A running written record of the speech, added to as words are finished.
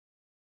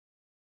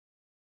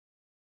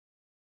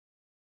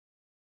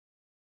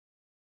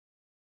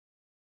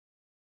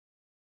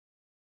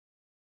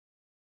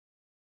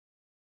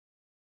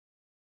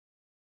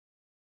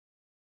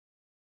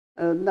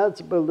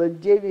Нас было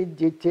 9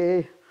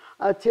 детей.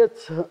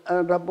 Отец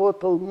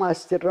работал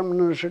мастером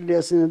на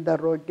железной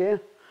дороге.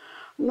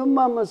 Но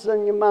мама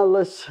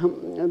занималась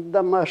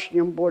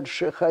домашним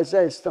больше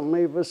хозяйством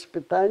и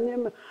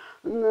воспитанием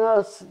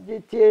нас,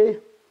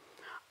 детей.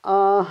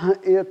 А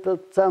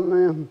этот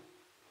самый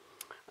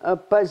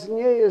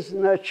позднее,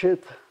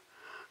 значит,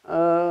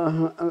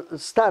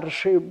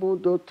 старшие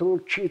будут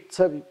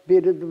учиться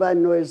перед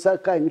войной,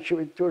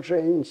 заканчивать уже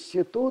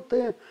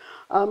институты,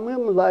 а мы,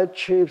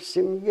 младшие в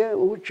семье,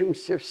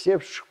 учимся все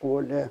в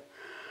школе.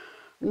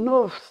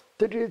 Но в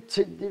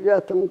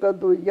 1939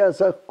 году я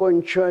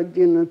закончу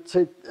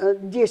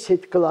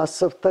 10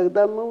 классов,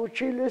 тогда мы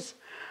учились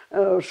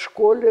в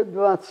школе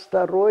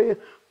 22-й,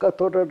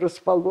 которая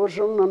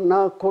расположена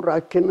на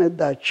Куракиной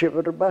даче. В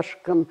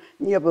Рыбашком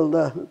не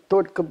было,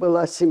 только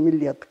была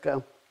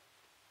семилетка.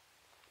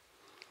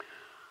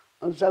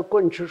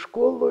 Закончу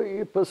школу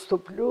и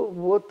поступлю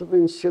вот в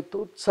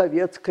Институт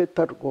советской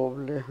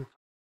торговли. —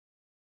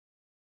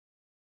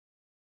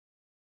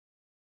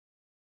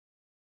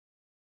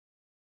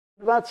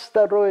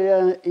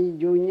 22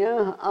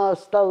 июня, а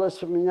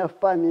осталось у меня в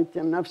памяти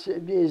на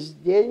весь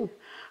день.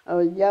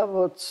 Я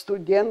вот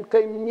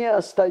студенткой, мне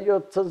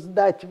остается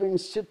сдать в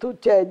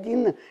институте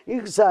один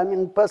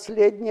экзамен,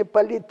 последний,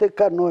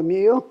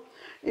 политэкономию.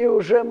 И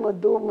уже мы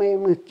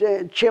думаем,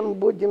 чем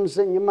будем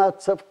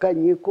заниматься в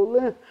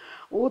каникулы.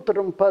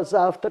 Утром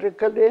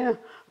позавтракали,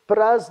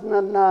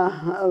 праздно на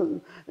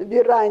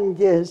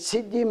веранде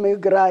сидим,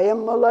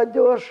 играем,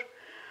 молодежь.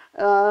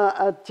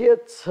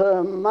 Отец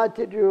с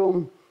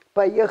матерью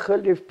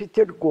поехали в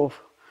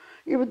Петергоф.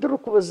 И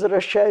вдруг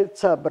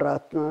возвращаются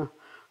обратно.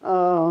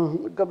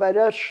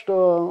 Говорят,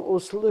 что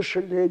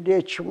услышали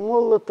речь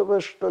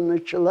Молотова, что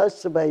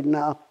началась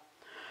война.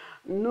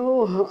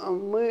 Ну,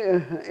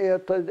 мы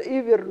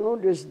и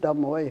вернулись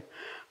домой.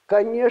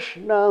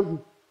 Конечно,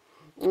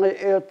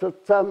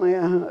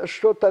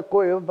 что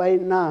такое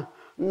война,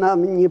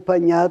 нам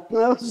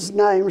непонятно.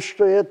 Знаем,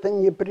 что это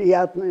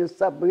неприятные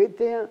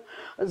события.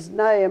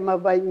 Знаем о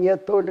войне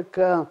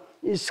только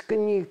из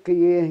книг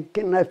и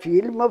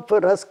кинофильмов, и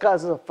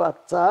рассказов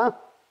отца.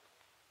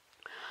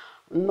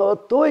 Но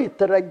той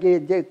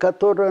трагедии,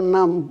 которую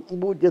нам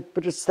будет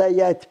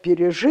предстоять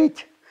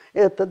пережить,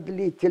 этот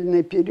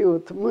длительный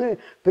период, мы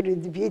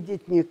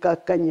предвидеть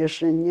никак,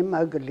 конечно, не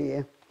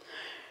могли.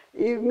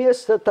 И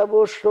вместо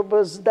того,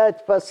 чтобы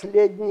сдать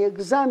последний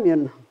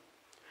экзамен,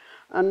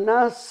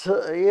 нас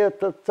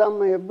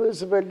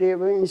вызвали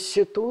в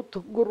институт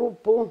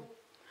группу,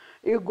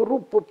 и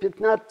группу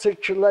 15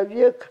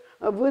 человек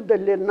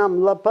выдали нам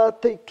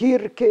лопаты,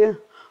 кирки,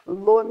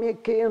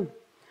 ломики.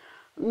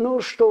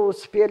 Ну, что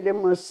успели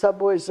мы с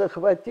собой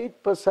захватить,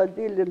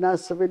 посадили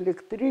нас в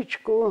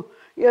электричку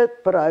и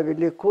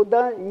отправили.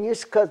 Куда, не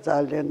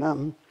сказали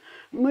нам.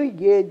 Мы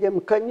едем,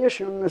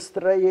 конечно,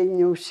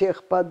 настроение у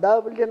всех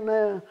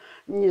подавленное,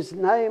 не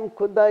знаем,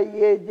 куда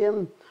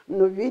едем,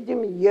 но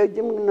видим,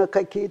 едем на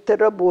какие-то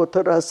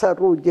работы, раз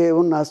орудие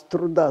у нас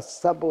труда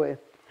с собой.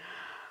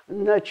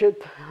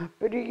 Значит,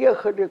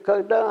 приехали,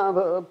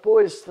 когда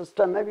поезд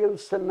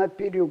остановился на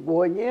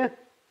перегоне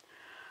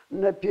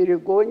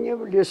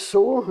в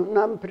лесу,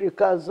 нам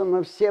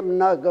приказано всем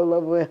на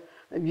головы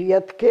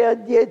ветки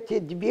одеть и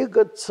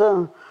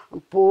двигаться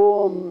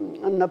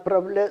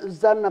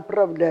за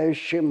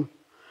направляющим.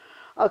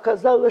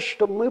 Оказалось,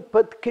 что мы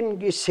под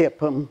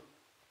Кингисеппом.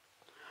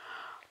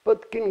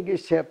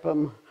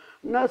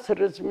 Нас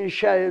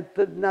размещают,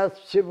 нас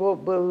всего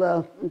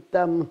было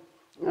там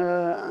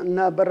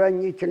на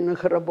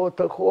оборонительных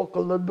работах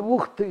около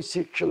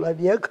 2000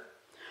 человек,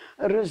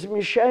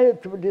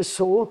 размещают в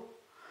лесу.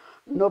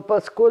 Но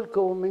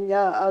поскольку у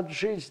меня от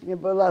жизни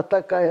была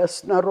такая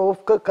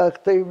сноровка,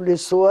 как-то и в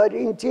лесу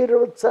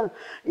ориентироваться,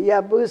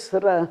 я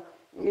быстро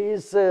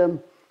из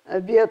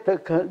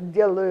веток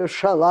делаю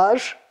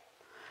шалаш,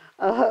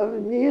 а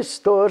вниз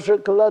тоже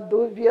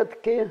кладу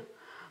ветки.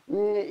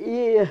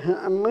 И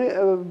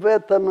мы в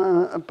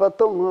этом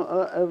потом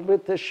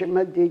вытащим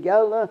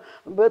одеяло,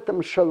 в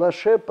этом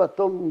шалаше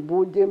потом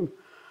будем,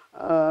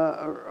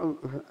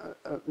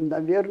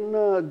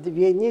 наверное, 2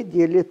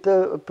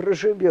 недели-то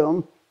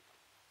проживем.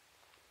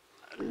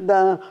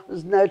 Да,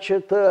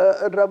 значит,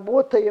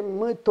 работаем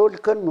мы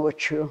только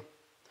ночью.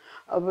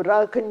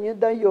 Враг не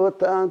дает,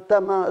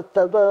 там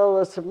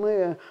оставалось,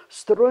 мы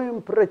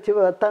строим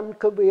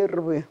противотанковые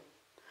рвы.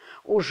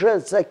 Уже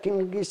за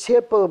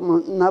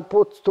Кингисеппом на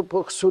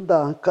подступах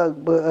сюда, как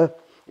бы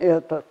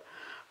этот.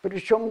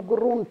 Причем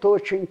грунт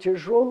очень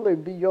тяжелый,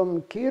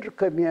 бьем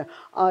кирками,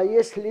 а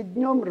если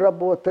днем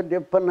работали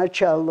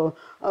поначалу,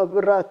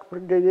 враг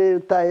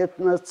прилетает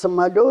над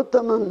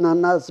самолетом, на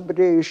нас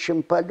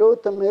бреющим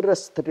полетом и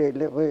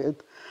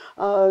расстреливает.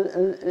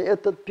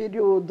 Этот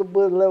период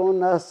было у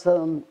нас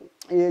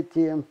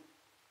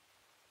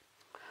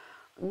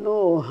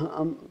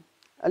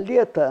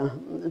лето,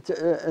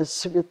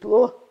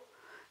 светло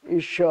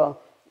еще.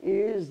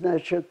 И,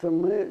 значит,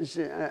 мы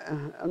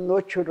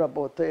ночью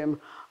работаем,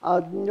 а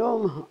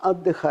днем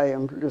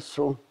отдыхаем в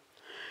лесу.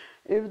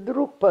 И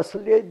вдруг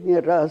последний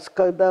раз,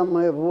 когда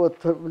мы вот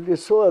в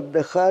лесу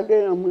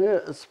отдыхали,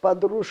 мы с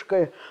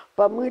подружкой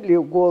помыли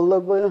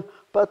головы,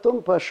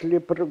 потом пошли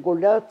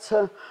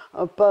прогуляться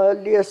по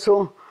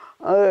лесу.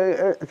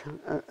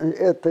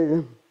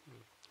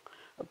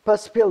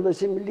 Поспела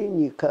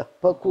земляника,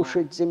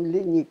 покушать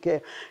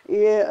земляники.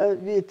 И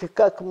ведь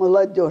как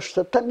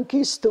молодежь-то,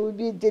 танкисты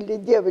увидели,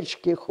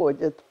 девочки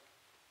ходят.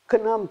 К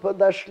нам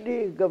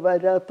подошли и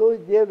говорят: ой,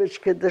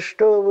 девочки, да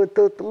что вы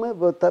тут? Мы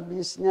вот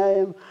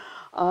объясняем.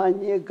 А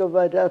они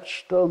говорят,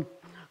 что,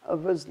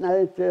 вы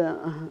знаете,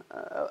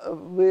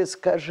 вы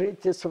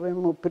скажите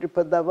своему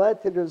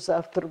преподавателю,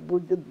 завтра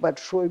будет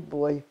большой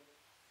бой.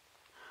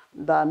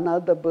 Да,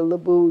 надо было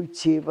бы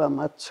уйти вам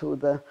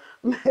отсюда.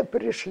 Мы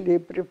пришли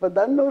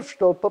преподавать. Ну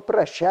что,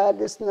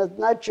 попрощались,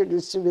 назначили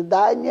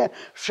свидание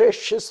в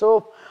 6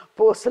 часов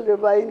после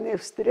войны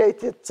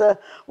встретиться,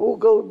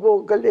 угол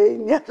Гоголя и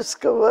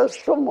Невского.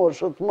 Что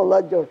может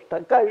молодежь?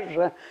 Такая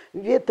же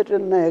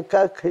ветреная,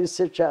 как и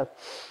сейчас.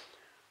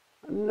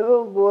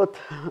 Ну вот,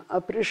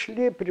 а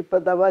пришли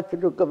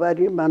преподавателю,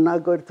 говорим, она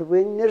говорит: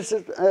 вы не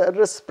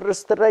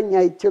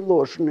распространяйте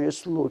ложные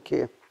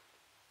слухи.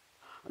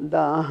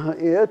 Да,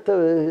 и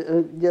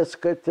это,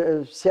 дескать,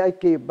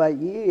 всякие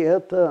бои,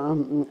 это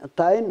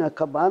тайна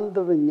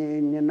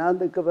командования, не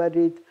надо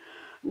говорить.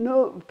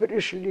 Ну,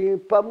 пришли,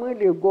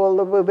 помыли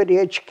головы в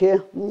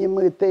речке,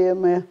 немытые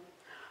мы,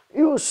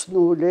 и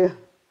уснули.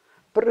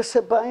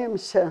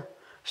 Просыпаемся,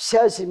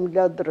 вся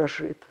земля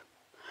дрожит.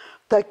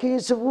 Такие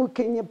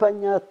звуки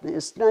непонятные,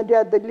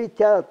 снаряды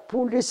летят,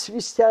 пули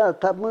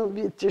свистят, а мы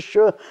ведь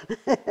еще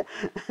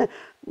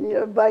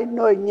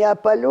войной не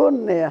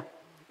опаленные.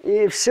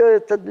 И все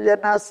это для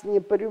нас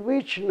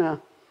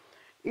непривычно.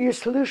 И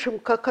слышим,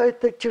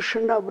 какая-то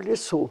тишина в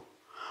лесу.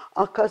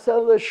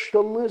 Оказалось,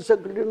 что мы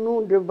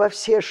заглянули во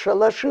все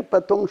шалаши,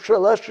 потом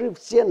шалаши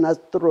все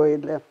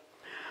настроили.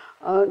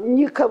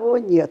 Никого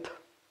нет.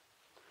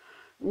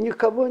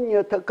 Никого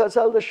нет.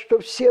 Оказалось, что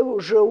все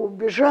уже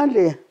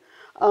убежали,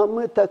 а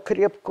мы так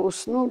крепко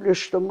уснули,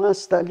 что мы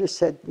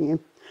остались одни.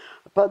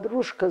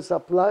 Подружка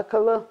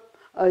заплакала.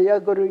 А я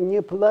говорю: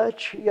 не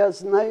плачь, я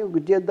знаю,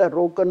 где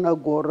дорога на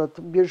город.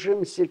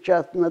 Бежим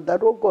сейчас на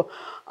дорогу.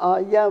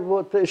 А я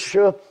вот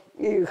еще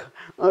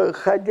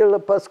ходила,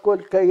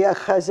 поскольку я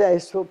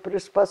хозяйству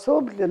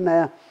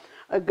приспособленная,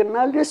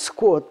 гнали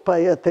скот по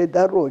этой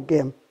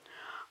дороге.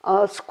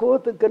 А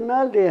скот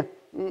гнали,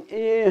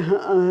 и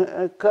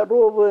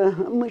коровы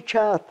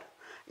мычат.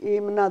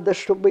 Им надо,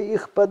 чтобы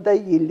их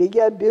подоили.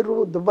 Я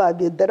беру 2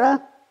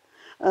 ведра.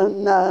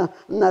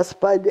 Нас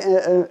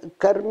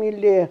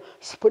кормили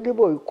с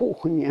полевой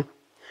кухни.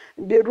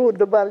 Беру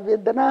 2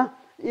 ведра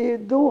и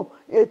иду,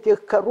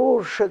 этих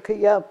коровушек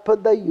я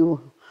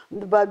подаю.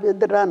 2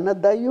 ведра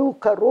надаю,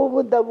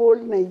 коровы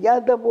довольны, я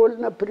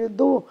довольна,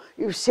 приду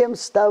и всем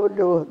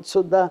ставлю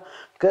сюда,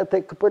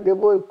 к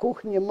полевой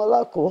кухне,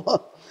 молоко.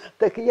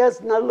 Так я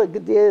знала,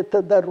 где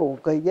эта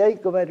дорога. Я и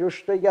говорю,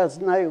 что я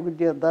знаю,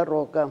 где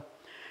дорога.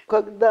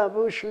 Когда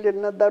вышли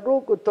на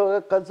дорогу, то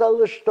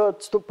оказалось, что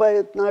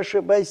отступают наши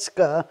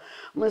войска.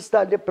 Мы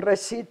стали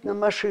просить на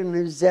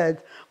машины взять.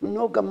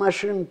 Много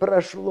машин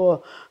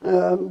прошло,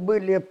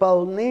 были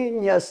полны,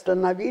 не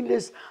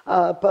остановились.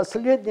 А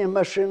последняя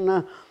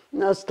машина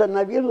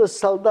остановилась,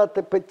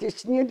 солдаты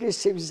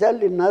потеснились и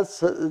взяли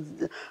нас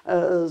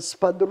с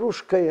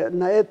подружкой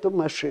на эту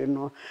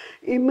машину.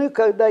 И мы,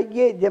 когда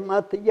едем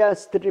от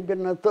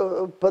Ястребина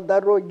по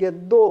дороге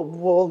до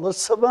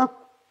Волосова,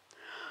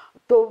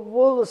 то в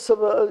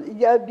Волосово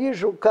я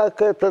вижу,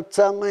 как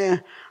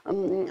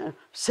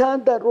вся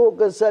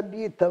дорога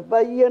забита,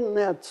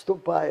 военные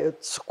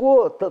отступают,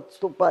 скот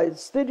отступает,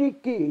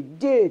 старики,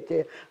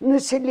 дети,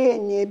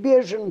 население,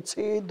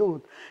 беженцы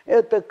идут.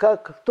 Это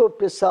как кто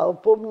писал,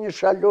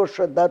 помнишь,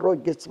 Алеша,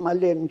 «Дороги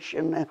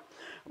Смоленщины».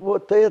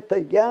 Вот это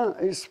я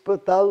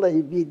испытала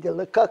и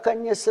видела, как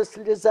они со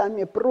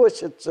слезами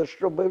просятся,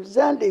 чтобы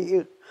взяли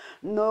их,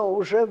 но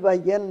уже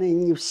военные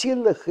не в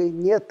силах и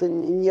нет,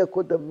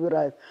 некуда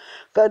брать.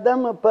 Когда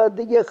мы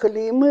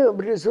подъехали, и мы в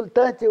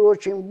результате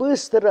очень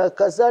быстро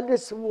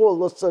оказались в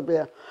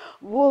Волосове.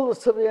 В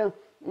Волосове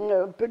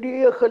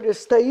приехали,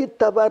 стоит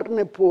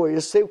товарный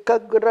поезд, и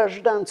как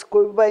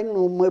гражданскую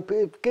войну мы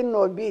в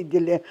кино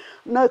видели,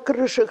 на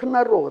крышах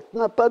народ,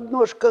 на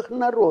подножках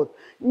народ.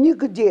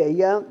 Нигде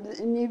я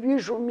не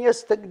вижу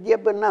места, где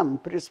бы нам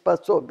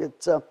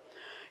приспособиться.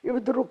 И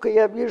вдруг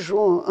я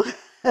вижу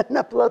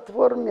на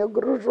платформе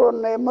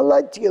груженные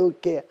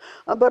молотилки,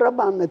 а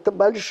барабаны-то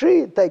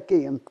большие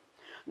такие.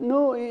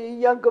 Ну, и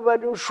я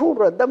говорю: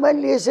 Шура, давай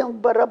лезем в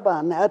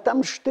барабаны, а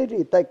там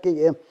штыри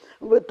такие.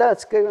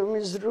 Вытаскиваем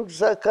из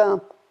рюкзака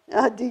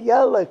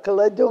одеяло,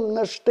 кладем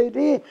на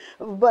штыри,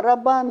 в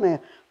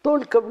барабаны,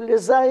 только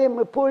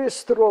влезаем, и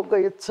поезд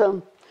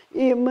трогается.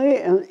 И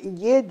мы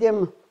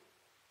едем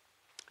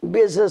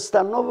без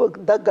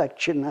остановок до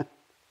Гатчина.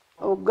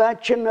 В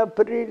Гатчино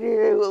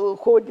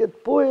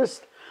приходит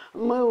поезд,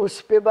 мы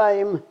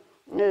успеваем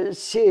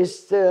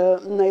сесть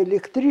на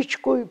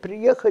электричку и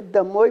приехать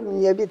домой.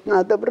 Мне ведь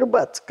надо в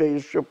Рыбацкое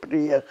еще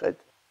приехать.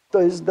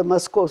 то есть до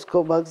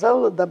Московского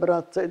вокзала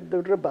добраться,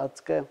 до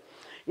Рыбацкая.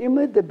 И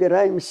мы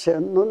добираемся,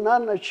 но на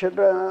ночь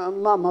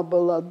мама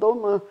была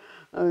дома,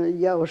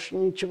 я уж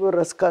ничего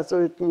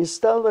рассказывать не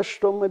стала,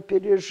 что мы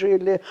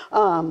пережили.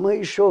 Мы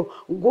еще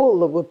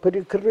голову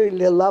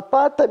прикрыли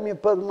лопатами,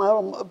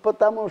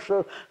 потому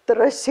что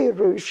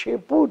трассирующие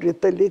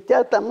пули-то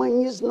летят, а мы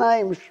не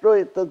знаем, что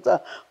это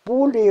за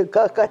пули и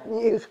как от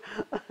них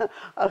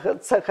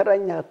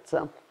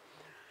сохраняться.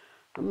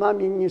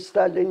 Маме не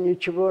стали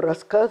ничего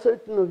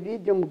рассказывать, но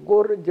видим, в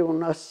городе у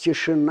нас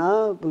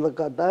тишина,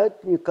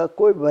 благодать,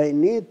 никакой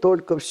войны,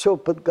 только все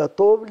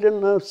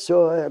подготовлено,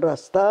 все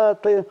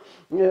аэростаты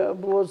в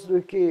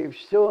воздухе, и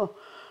все,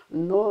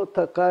 но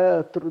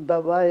такая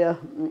трудовой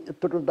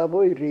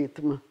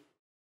ритм.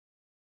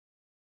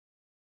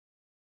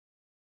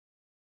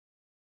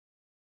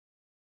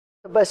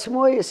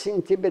 8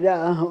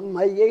 сентября в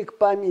моей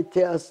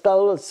памяти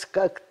осталось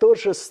как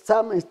тоже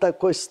самый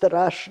такой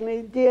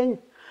страшный день,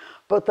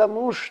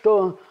 потому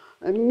что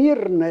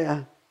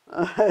мирное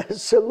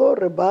село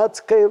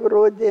Рыбацкое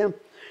вроде,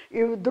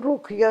 и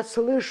вдруг я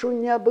слышу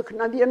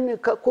необыкновенный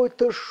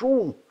какой-то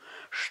шум.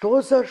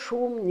 Что за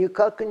шум,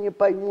 никак и не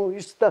пойму.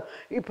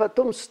 И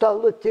потом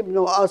стало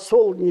темно, а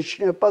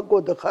солнечная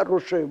погода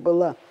хорошая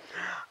была.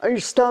 И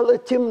стало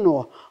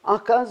темно.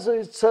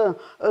 Оказывается,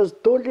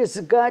 то ли с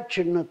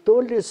Гатчина,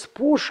 то ли с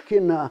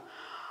Пушкина,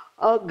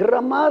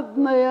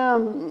 громадное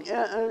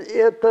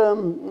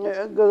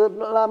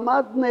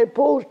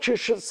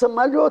полчища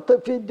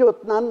самолетов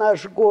идет на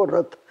наш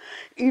город.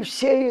 И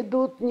все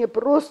идут, не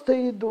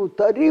просто идут,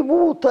 а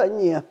ревут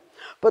они,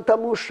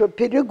 потому что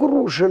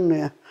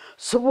перегружены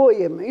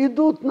своим.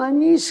 Идут на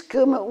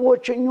низком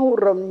очень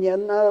уровне,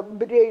 на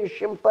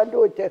бреющем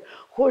полете.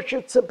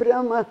 Хочется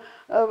прямо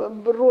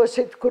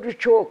бросить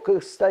крючок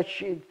их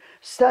стащить,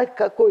 стать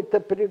какой-то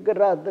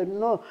преградой.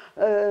 Но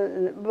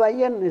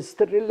военные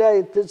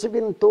стреляют из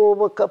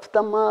винтовок,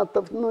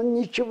 автоматов, но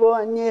ничего,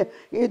 они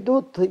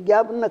идут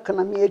явно к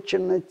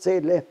намеченной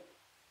цели.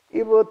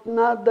 И вот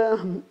надо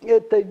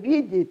это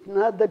видеть,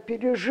 надо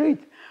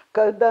пережить,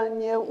 когда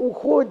они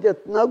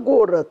уходят на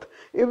город,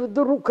 и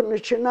вдруг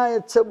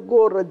начинается в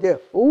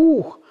городе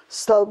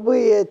столбы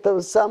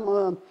этого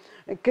самого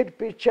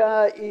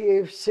кирпича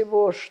и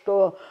всего,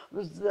 что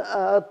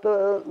от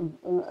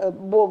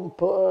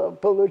бомб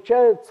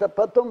получается,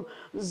 потом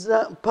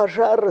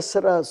пожары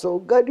сразу,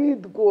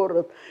 горит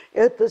город.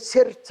 Это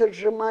сердце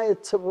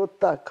сжимается вот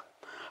так,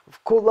 в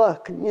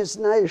кулак, не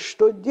знаешь,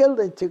 что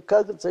делать и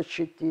как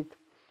защитить.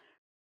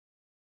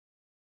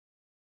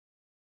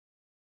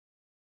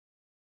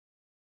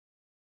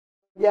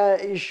 Я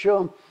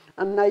еще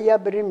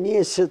ноябрь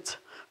месяц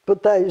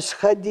пытаюсь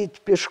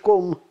ходить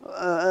пешком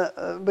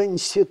в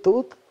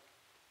институт.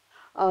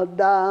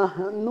 Да,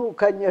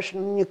 конечно,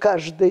 не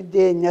каждый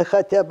день, а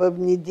хотя бы в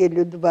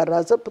неделю 2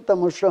 раза,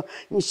 потому что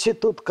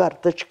институт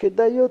карточки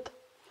дает.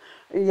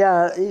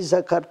 Я и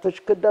за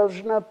карточкой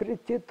должна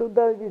прийти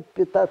туда, ведь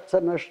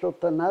питаться на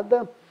что-то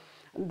надо.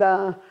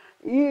 Да,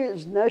 и,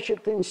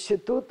 значит,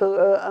 институт,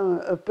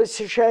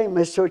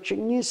 посещаемость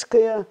очень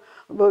низкая,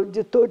 в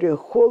аудиториях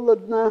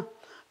холодно.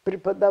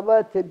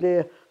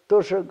 Преподаватели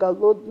тоже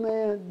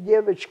голодные,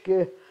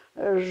 девочки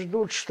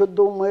ждут, что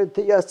думают,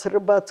 я с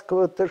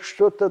Рыбацкого-то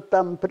что-то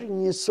там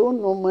принесу,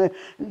 но мы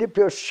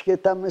лепешечки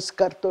там из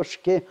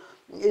картошки,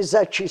 из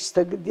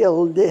очисток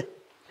делали.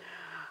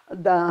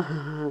 Да,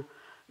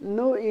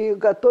 и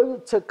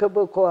готовятся к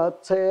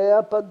эвакуации.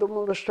 Я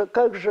подумала, что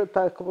как же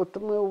так, вот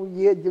мы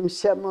уедем,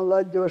 вся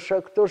молодежь,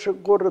 а кто же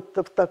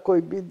город-то в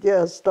такой беде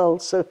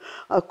остался,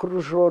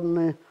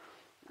 окруженный.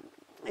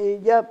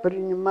 И я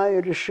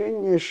принимаю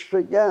решение, что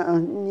я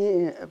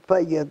не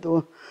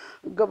поеду.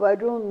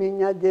 Говорю,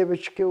 меня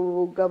девочки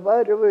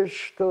уговаривают,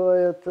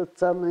 что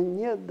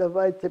нет,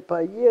 давайте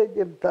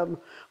поедем, там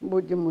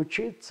будем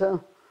учиться.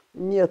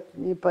 Нет,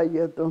 не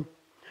поеду.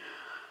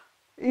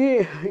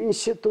 И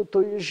институт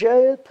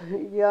уезжает,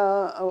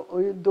 я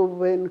уйду в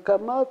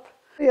военкомат.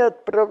 И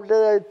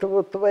отправляют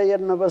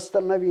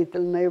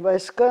военно-восстановительные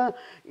войска,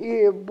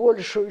 и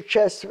большую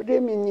часть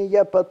времени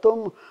я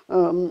потом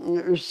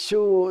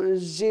всю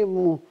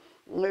зиму,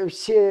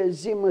 все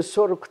зимы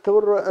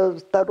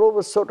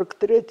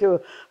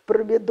 42-43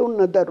 проведу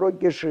на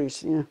дороге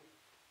жизни.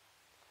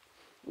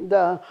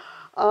 Да,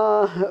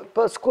 а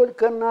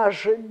поскольку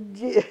наш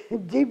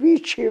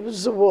девичий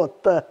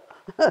взвод-то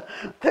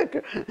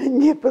так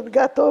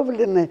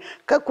неподготовленный,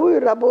 какую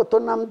работу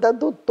нам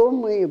дадут, то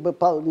мы и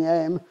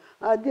выполняем.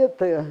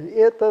 Одеты,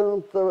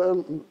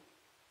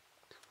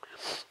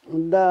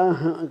 да,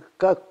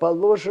 как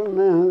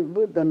положено,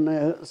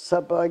 выданы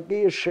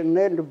сапоги,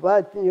 шинель,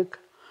 ватник.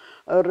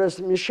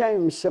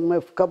 Размещаемся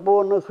мы в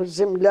кабонах, в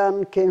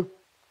землянке.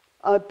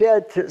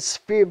 Опять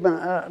спим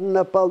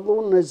на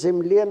полу, на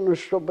земле, но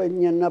чтобы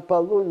не на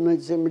полу, на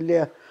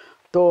земле,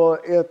 то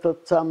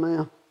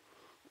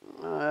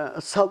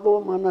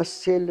солома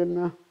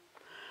настелена.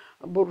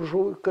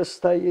 Буржуйка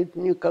стоит,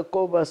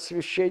 никакого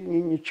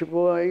освещения,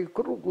 ничего. И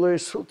круглые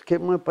сутки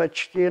мы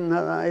почти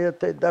на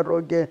этой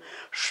дороге.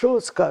 Что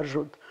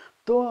скажут?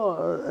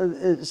 то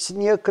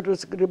снег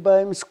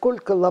разгребаем,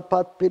 сколько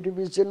лопат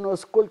перевезено,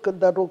 сколько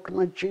дорог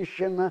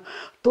начищено,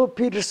 то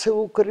пирсы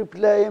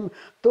укрепляем,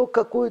 то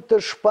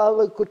какую-то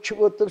шпалку,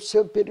 чего-то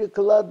все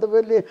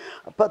перекладывали.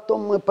 А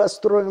потом мы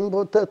построим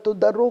вот эту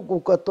дорогу,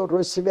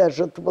 которую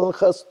свяжет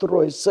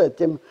Волхострой с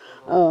этим,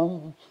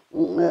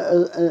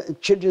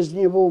 через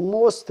него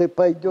мост и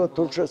пойдет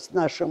уже с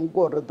нашим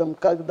городом,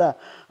 когда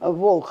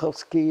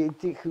волховские и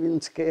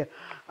тихвинские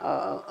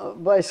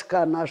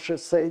войска наши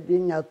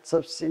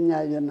соединятся в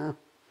Синявино.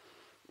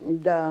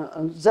 Да,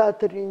 за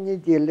 3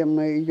 недели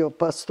мы ее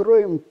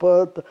построим,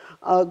 под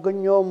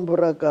огнем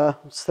врага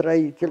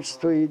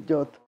строительство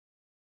идет.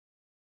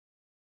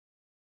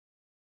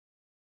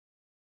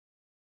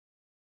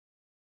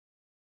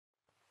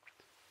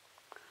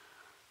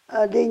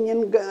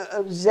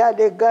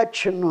 Взяли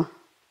Гатчину,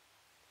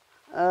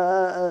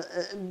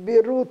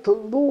 берут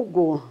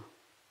Лугу,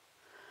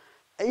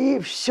 и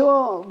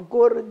все в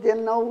городе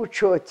на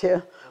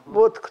учете.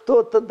 Вот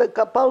кто-то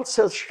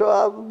докопался,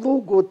 что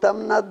Лугу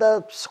там надо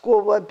от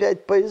Пскова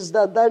опять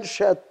поезда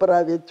дальше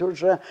отправить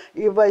уже,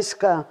 и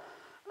войска.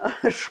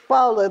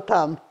 Шпалы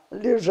там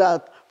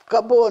лежат в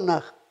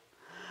кабонах.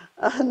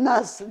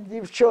 Нас,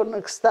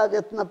 девчонок,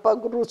 ставят на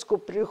погрузку,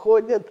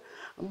 приходит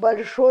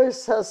большой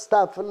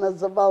состав,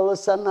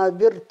 называлась она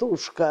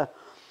 «Вертушка».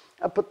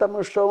 А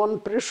потому что он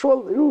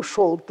пришел и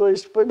ушел, то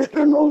есть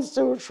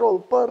повернулся и ушел.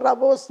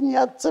 Паровоз не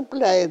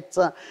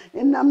отцепляется.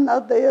 И нам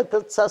надо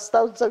этот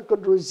состав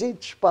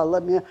загрузить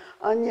шпалами.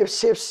 Они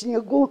все в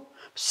снегу,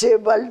 все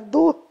во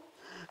льду.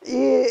 И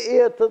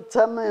этот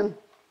самый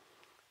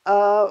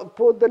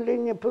подали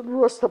не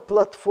просто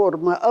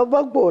платформы, а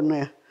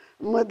вагоны.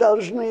 Мы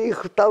должны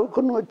их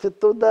толкнуть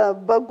туда,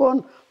 в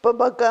вагон, по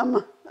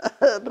бокам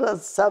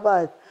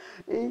рассовать.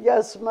 И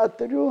я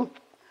смотрю,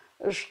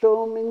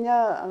 что у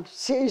меня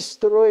все из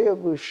строя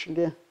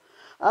вышли.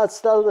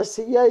 Осталась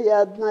я и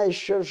одна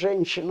еще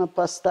женщина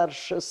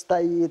постарше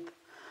стоит.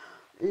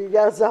 И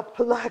я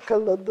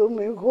заплакала,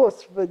 думаю,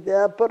 Господи,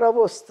 а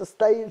паровоз-то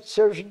стоит,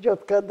 все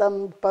ждет, когда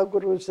мы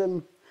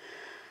погрузим.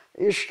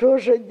 И что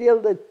же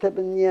делать-то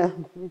мне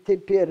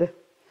теперь?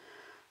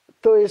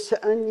 То есть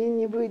они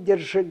не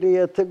выдержали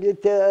это,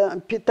 ведь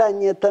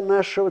питание-то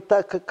нашего,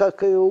 так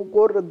как и у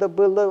города,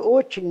 было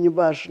очень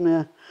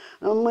важное.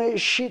 Мы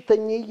щи-то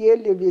не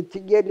ели, ведь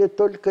ели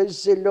только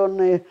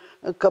зеленые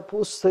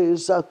капусты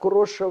из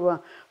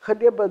окрошева.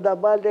 Хлеба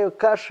давали,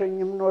 каши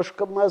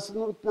немножко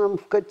мазнуть нам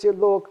в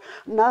котелок.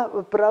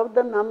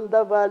 Правда, нам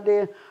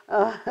давали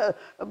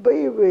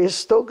боевые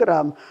 100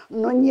 грамм,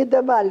 но не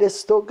давали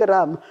 100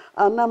 грамм,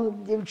 а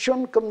нам,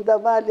 девчонкам,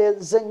 давали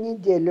за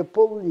неделю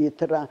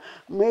пол-литра.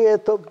 Мы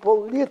это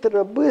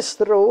пол-литра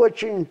быстро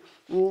очень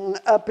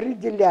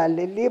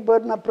определяли. Либо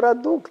на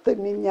продукты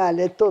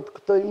меняли, тот,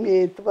 кто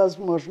имеет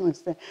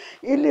возможности,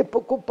 или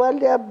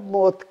покупали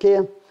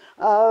обмотки.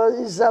 А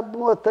из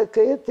обмоток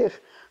этих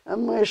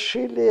мы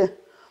шили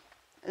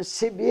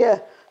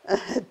себе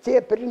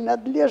те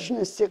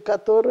принадлежности,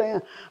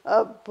 которые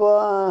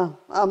по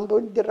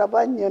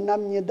обмундированию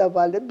нам не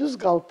давали.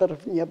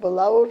 Бюстгальтеров не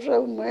было, а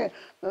уже мы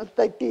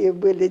такие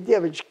были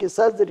девочки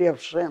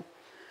созревшие.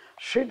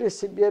 Шили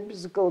себе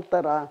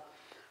бюстгальтера.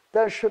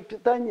 Так что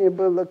питание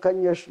было,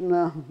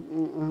 конечно,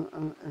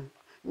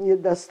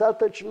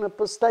 недостаточно.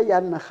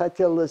 Постоянно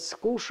хотелось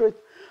кушать,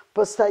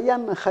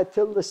 постоянно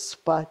хотелось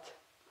спать.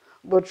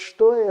 Вот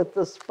что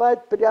это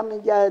спать, прямо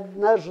я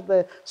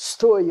однажды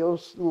стоя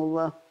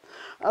уснула.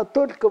 А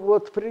только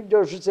вот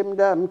придешь в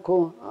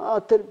землянку,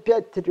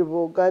 опять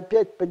тревога,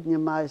 опять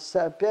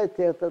поднимайся, опять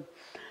этот.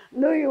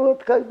 Ну и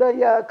вот когда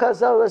я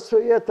оказалась у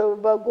этого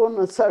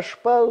вагона со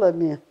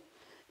шпалами,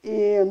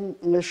 и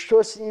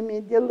что с ними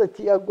делать,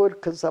 я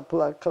горько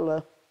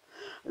заплакала.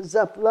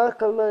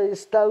 Заплакала и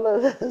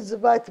стала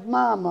звать: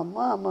 мама,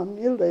 мама,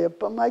 милая,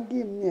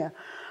 помоги мне.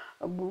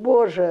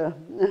 Боже,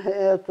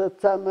 это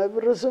самое,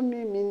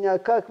 вразуми меня,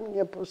 как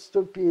мне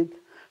поступить,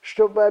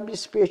 чтобы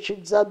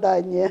обеспечить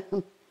задание.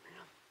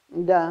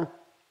 Да.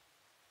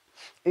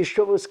 И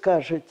что вы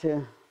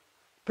скажете?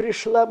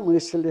 Пришла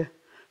мысль,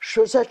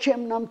 что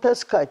зачем нам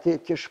таскать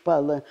эти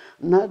шпалы?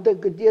 Надо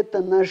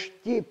где-то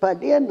найти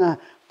полено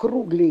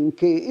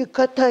кругленькие и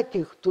катать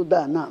их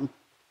туда нам.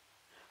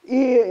 И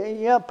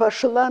я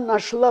пошла,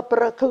 нашла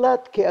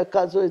прокладки,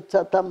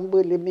 оказывается, там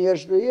были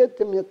между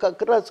этими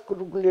как раз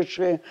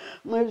кругляши.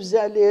 Мы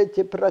взяли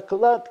эти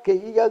прокладки,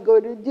 и я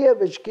говорю: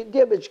 девочки,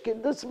 девочки,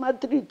 да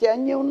смотрите,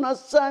 они у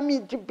нас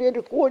сами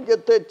теперь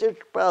ходят, эти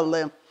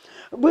шпалы.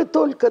 Вы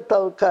только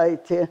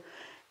толкайте.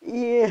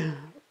 И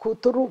к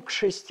утру, к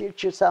 6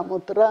 часам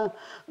утра,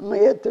 мы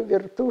эту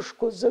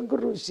вертушку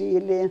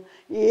загрузили.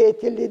 И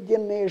эти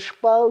ледяные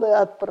шпалы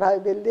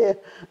отправили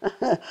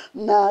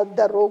на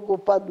дорогу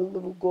под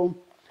Лугу.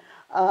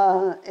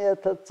 А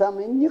этот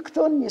самый,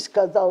 никто не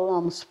сказал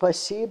нам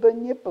спасибо,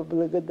 не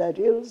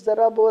поблагодарил за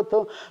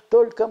работу.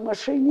 Только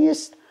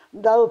машинист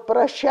дал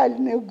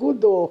прощальный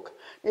гудок.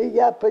 И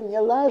я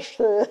поняла,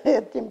 что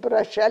этим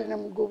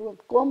прощальным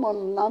гудком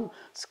он нам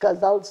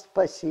сказал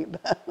спасибо.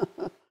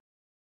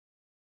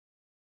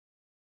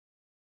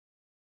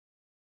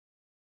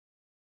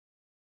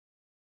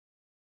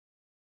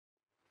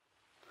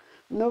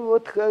 Ну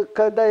вот,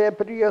 когда я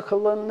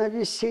приехала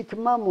навестить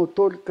маму,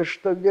 только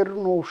что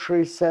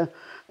вернувшуюся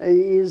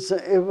из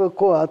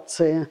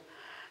эвакуации,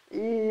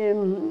 и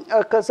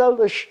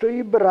оказалось, что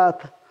и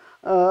брат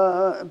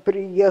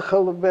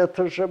приехал в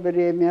это же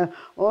время.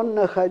 Он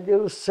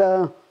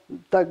находился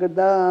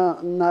тогда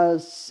на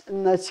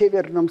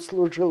Северном,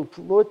 служил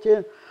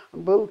флоте,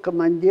 был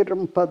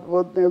командиром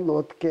подводной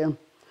лодки.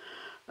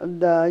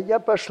 Да, я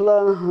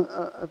пошла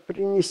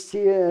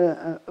принести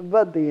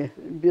воды в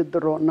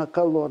ведро на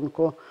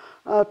колонку,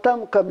 а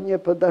там ко мне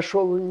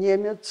подошел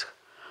немец,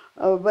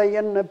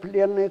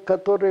 военнопленный,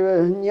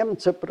 которые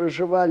немцы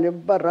проживали в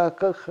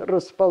бараках,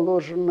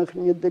 расположенных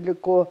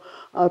недалеко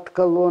от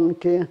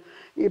колонки,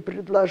 и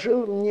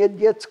предложил мне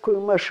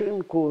детскую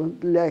машинку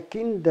для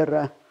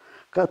киндера,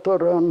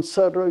 которую он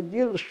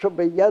соорудил,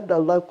 чтобы я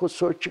дала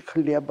кусочек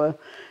хлеба.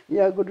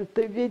 Я говорю,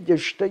 ты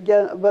видишь, что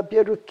я,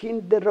 во-первых,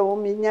 киндера у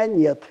меня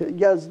нет.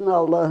 Я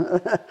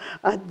знала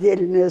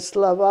отдельные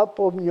слова,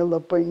 помнила,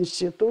 по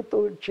институту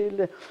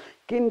учили.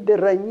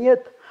 Киндера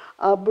нет,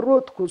 а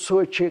брод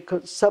кусочек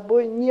с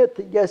собой нет.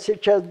 Я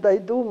сейчас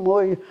дойду,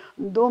 мой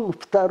дом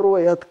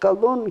второй от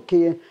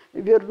колонки,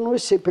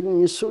 вернусь и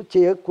принесу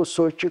тебе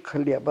кусочек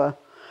хлеба.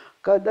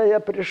 Когда я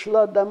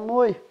пришла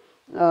домой,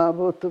 а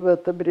вот в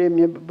это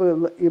время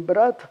был и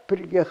брат,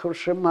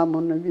 приехавший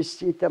маму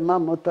навестить, а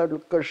мама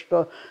только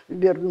что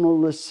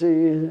вернулась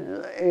из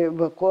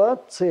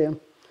эвакуации.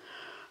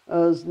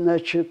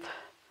 Значит,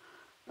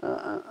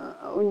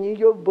 у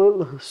нее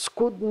был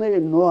скудный,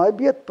 но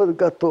обед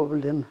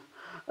подготовлен,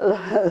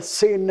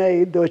 сына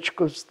и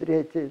дочку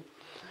встретить.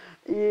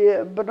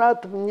 И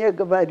брат мне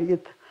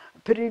говорит,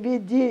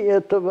 приведи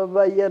этого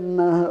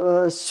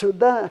военного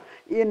сюда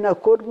и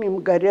накормим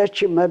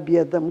горячим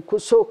обедом.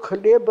 Кусок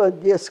хлеба,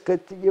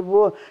 дескать,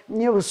 его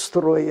не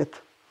устроит,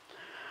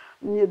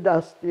 не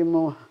даст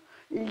ему.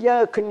 И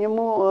я к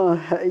нему,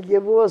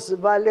 его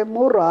звали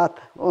Мурат,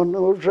 он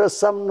уже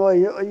со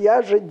мной,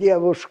 я же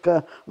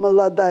девушка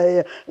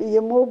молодая,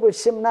 ему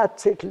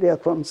 18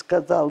 лет, он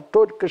сказал,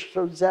 только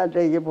что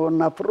взяли его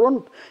на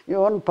фронт, и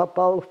он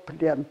попал в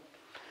плен.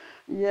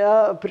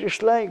 Я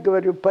пришла и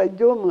говорю,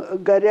 пойдем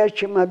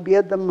горячим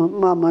обедом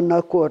мама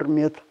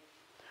накормит,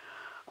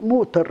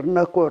 мутор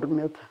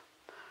накормит.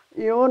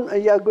 И он,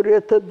 я говорю,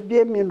 это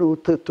 2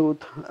 минуты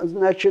тут.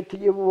 Значит,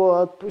 его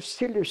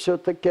отпустили,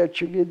 все-таки,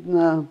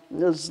 очевидно,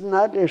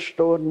 знали,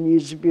 что он не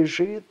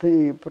избежит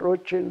и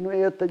прочее, но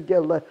это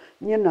дело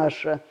не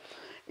наше.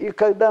 И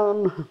когда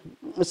он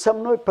со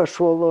мной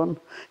пошел,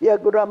 я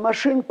говорю, а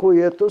машинку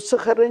эту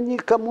сохрани,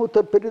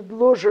 кому-то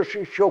предложишь,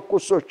 еще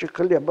кусочек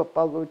хлеба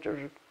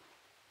получишь.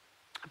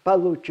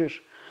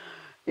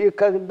 И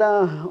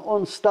когда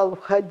он стал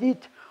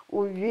входить,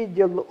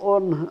 увидел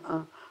он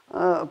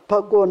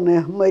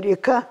погоны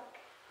моряка,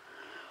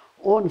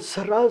 он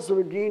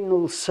сразу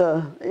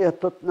ринулся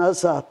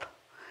назад.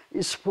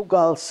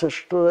 Испугался,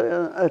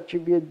 что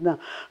очевидно.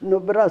 Но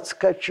брат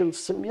скачал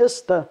с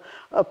места,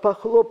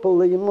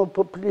 похлопал ему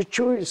по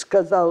плечу и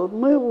сказал,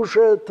 мы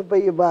уже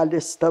отвоевали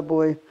с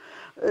тобой.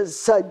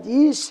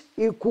 Садись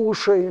и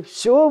кушай,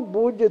 все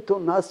будет у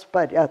нас в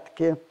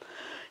порядке.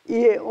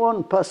 И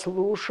он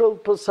послушал,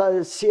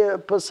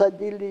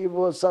 посадили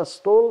его за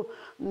стол,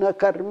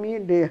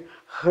 накормили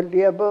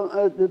хлебом,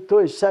 то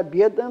есть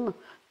обедом,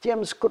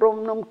 тем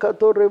скромным,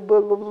 который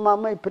был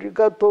мамой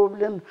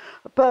приготовлен,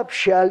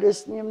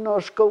 пообщались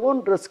немножко.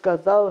 Он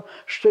рассказал,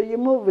 что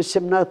ему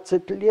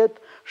 18 лет,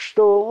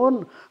 что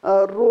он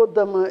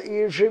родом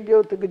и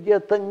живет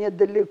где-то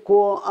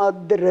недалеко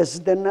от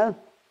Дрездена.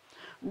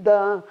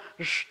 Да,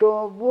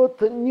 что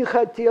вот не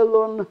хотел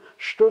он,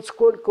 что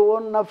сколько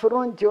он на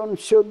фронте, он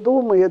все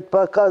думает,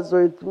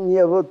 показывает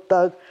мне вот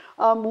так,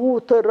 о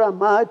муторе, о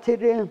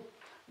матери,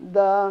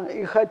 да,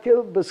 и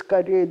хотел бы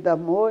скорее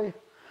домой.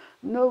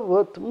 Ну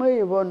вот, мы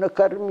его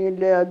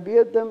накормили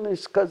обедом и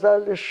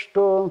сказали,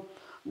 что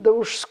да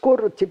уж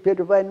скоро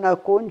теперь война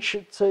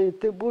кончится, и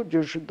ты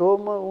будешь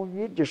дома,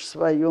 увидишь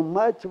свою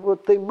мать.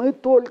 Вот и мы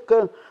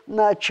только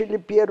начали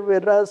первый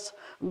раз,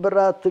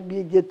 брат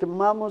видит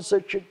маму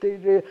за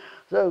 4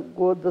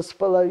 года с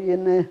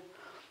половиной,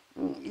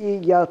 и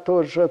я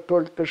тоже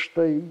только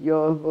что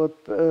ее вот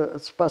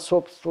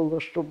способствовала,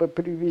 чтобы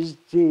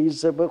привезти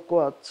из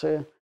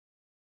эвакуации.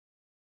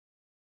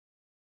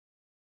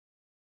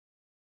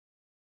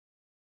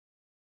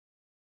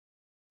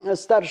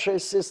 Старшая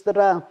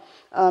сестра,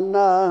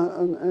 она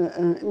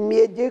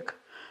медик,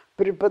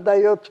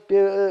 преподает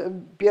в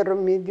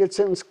Первом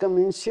медицинском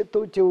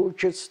институте,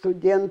 учит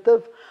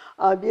студентов,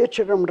 а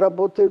вечером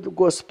работает в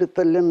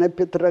госпитале на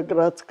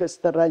Петроградской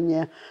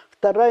стороне.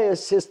 Вторая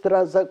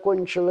сестра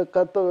закончила,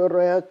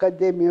 которая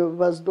Академию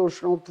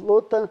воздушного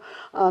флота,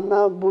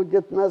 она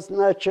будет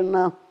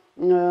назначена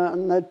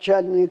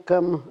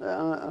начальником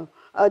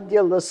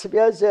отдела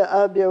связи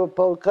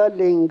авиаполка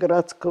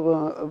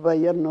Ленинградского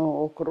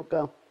военного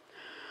округа.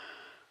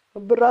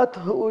 Брат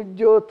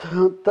уйдет,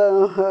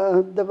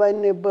 до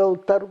войны был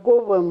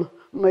торговым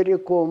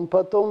моряком,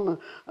 потом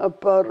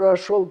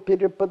прошел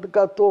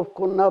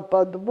переподготовку на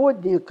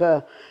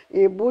подводника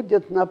и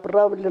будет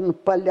направлен в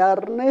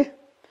полярный,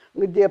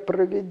 где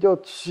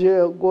проведет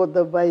все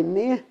годы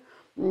войны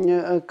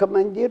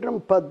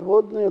командиром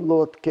подводной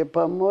лодки,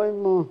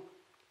 по-моему,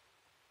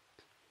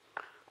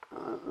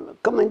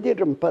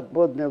 командиром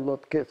подводной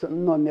лодки,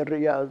 номер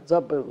я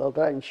забыла,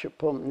 раньше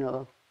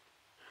помнила.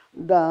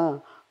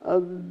 Да,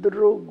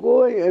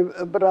 другой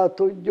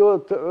брат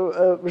уйдет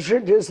в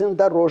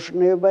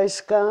железнодорожные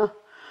войска,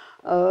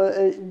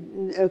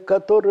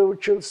 который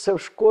учился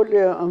в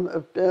школе,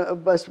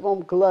 в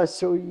 8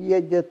 классе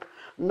уедет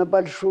на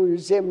Большую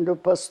Землю,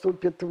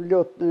 поступит в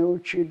летное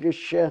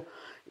училище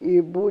и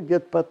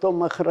будет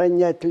потом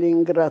охранять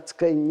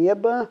ленинградское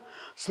небо.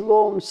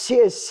 Словом,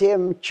 все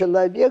 7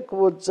 человек,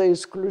 вот за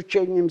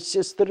исключением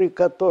сестры,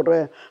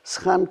 которая с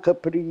Ханка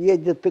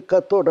приедет и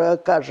которая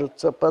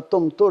окажется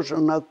потом тоже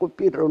на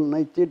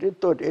оккупированной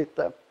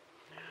территории-то,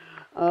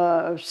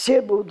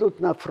 все будут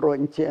на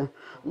фронте.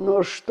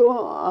 Но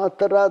что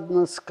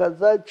отрадно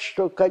сказать,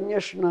 что,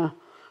 конечно,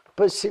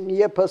 по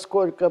семье,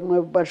 поскольку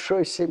мы в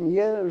большой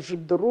семье,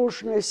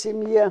 дружной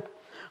семье,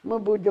 мы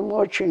будем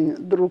очень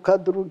друг о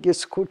друге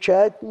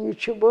скучать,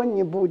 ничего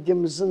не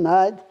будем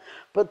знать,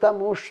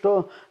 потому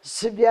что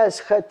связь,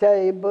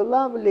 хотя и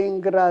была в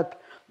Ленинград,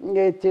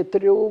 эти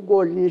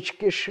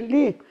треугольнички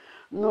шли,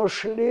 но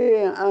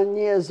шли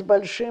они с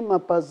большим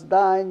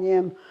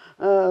опозданием,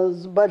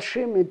 с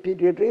большими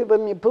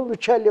перерывами,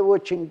 получали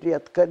очень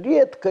редко.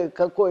 Редкое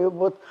какое,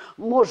 вот,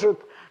 может,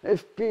 в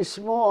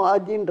письмо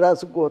 1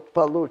 раз в год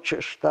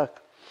получишь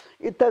так.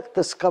 И так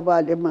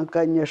тосковали мы,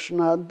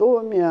 конечно, о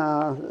доме,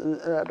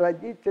 о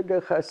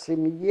родителях, о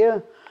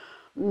семье.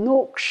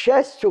 Но, к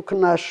счастью к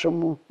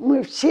нашему,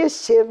 мы все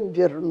 7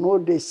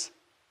 вернулись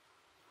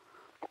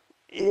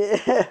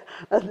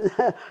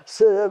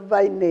с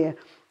войны.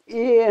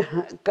 И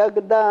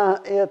когда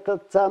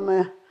этот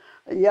самый,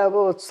 я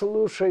вот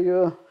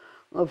слушаю,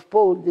 в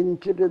полдень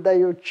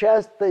передают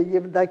часто,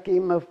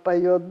 Евдокимов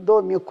поет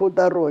 «Домик у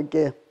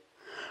дороги».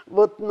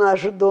 Вот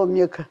наш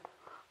домик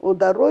у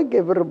дороги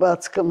в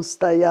Рыбацком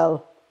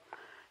стоял,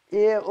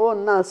 и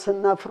он нас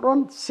на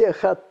фронт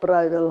всех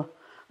отправил,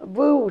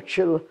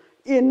 выучил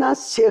и нас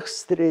всех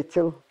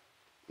встретил.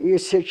 И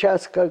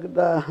сейчас,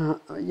 когда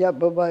я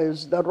бываю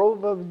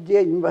здорова, в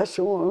день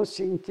 8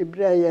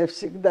 сентября я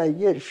всегда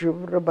езжу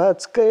в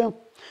Рыбацкое,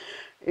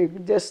 и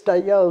где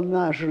стоял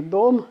наш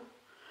дом,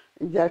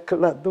 я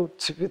кладу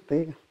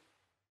цветы.